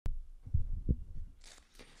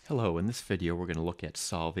Hello, in this video we're going to look at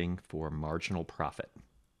solving for marginal profit.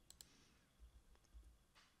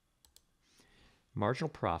 Marginal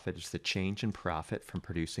profit is the change in profit from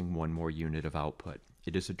producing one more unit of output.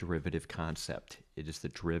 It is a derivative concept. It is the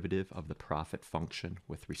derivative of the profit function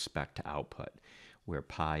with respect to output, where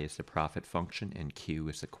pi is the profit function and q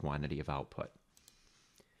is the quantity of output.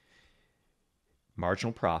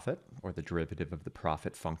 Marginal profit, or the derivative of the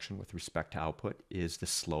profit function with respect to output, is the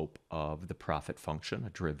slope of the profit function. A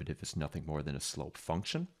derivative is nothing more than a slope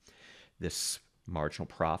function. This marginal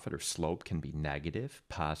profit or slope can be negative,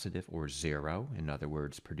 positive, or zero. In other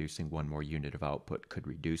words, producing one more unit of output could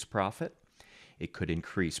reduce profit, it could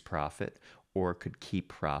increase profit, or it could keep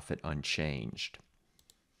profit unchanged.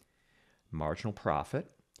 Marginal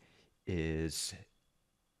profit is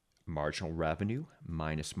marginal revenue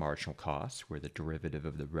minus marginal cost, where the derivative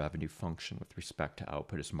of the revenue function with respect to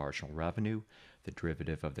output is marginal revenue. The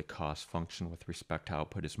derivative of the cost function with respect to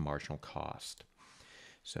output is marginal cost.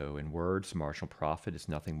 So in words, marginal profit is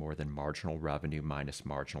nothing more than marginal revenue minus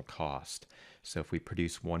marginal cost. So if we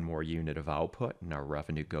produce one more unit of output and our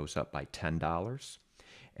revenue goes up by $10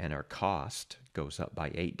 and our cost goes up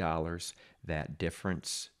by $8, that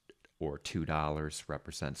difference, or $2,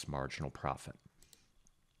 represents marginal profit.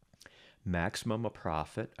 Maximum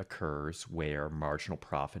profit occurs where marginal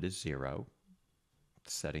profit is zero,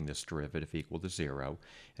 setting this derivative equal to zero.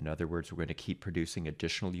 In other words, we're going to keep producing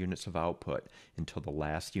additional units of output until the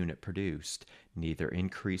last unit produced neither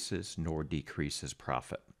increases nor decreases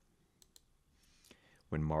profit.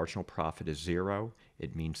 When marginal profit is zero,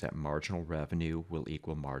 it means that marginal revenue will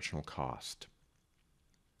equal marginal cost.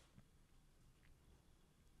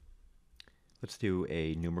 Let's do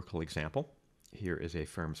a numerical example. Here is a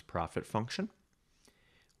firm's profit function.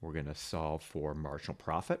 We're going to solve for marginal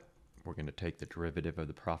profit. We're going to take the derivative of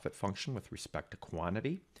the profit function with respect to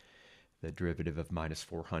quantity. The derivative of minus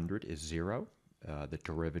 400 is 0. The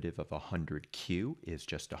derivative of 100q is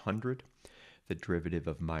just 100. The derivative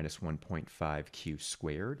of minus 1.5q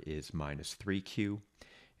squared is minus 3q.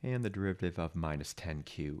 And the derivative of minus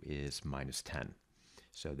 10q is minus 10.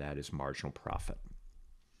 So that is marginal profit.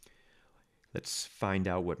 Let's find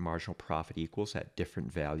out what marginal profit equals at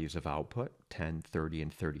different values of output, 10, 30,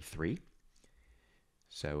 and 33.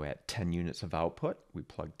 So at 10 units of output, we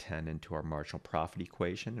plug 10 into our marginal profit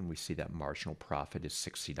equation, and we see that marginal profit is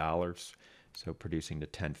 $60. So producing the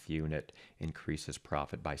 10th unit increases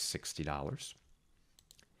profit by $60.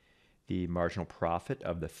 The marginal profit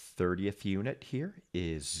of the 30th unit here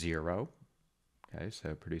is 0. Okay,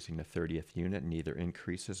 so producing the 30th unit neither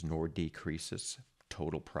increases nor decreases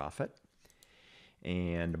total profit.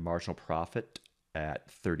 And marginal profit at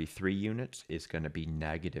 33 units is going to be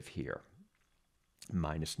negative here,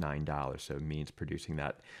 minus $9. So it means producing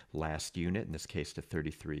that last unit, in this case the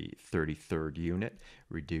 33rd unit,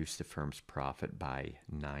 reduced the firm's profit by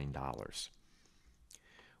 $9.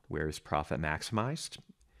 Where is profit maximized?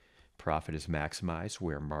 Profit is maximized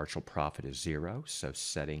where marginal profit is 0. So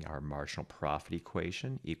setting our marginal profit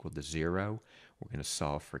equation equal to 0, we're going to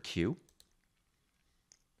solve for Q.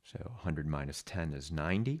 So 100 minus 10 is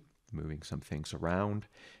 90, moving some things around,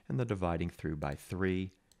 and the dividing through by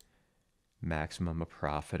 3, maximum of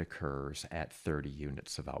profit occurs at 30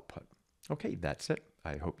 units of output. Okay, that's it.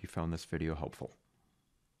 I hope you found this video helpful.